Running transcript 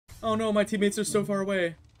Oh no, my teammates are so far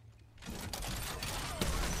away.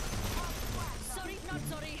 Sorry, not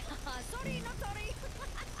sorry. Sorry, not sorry.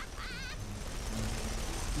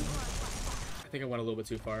 I think I went a little bit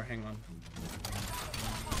too far. Hang on.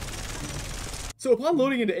 So upon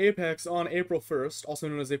loading into Apex on April 1st, also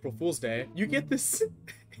known as April Fool's Day, you get this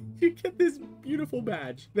you get this beautiful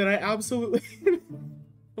badge that I absolutely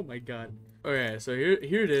oh my god. Okay, so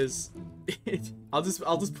here it is. I'll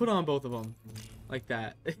just put on both of them like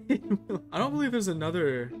that. I don't believe there's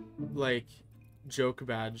another like joke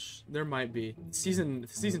badge. There might be. Season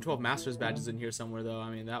 12 Masters badge is in here somewhere though. I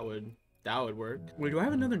mean, that would work. Wait, do I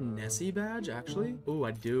have another Nessie badge actually? Oh,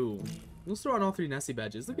 I do. Let's throw on all 3 Nessie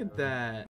badges. Look at that.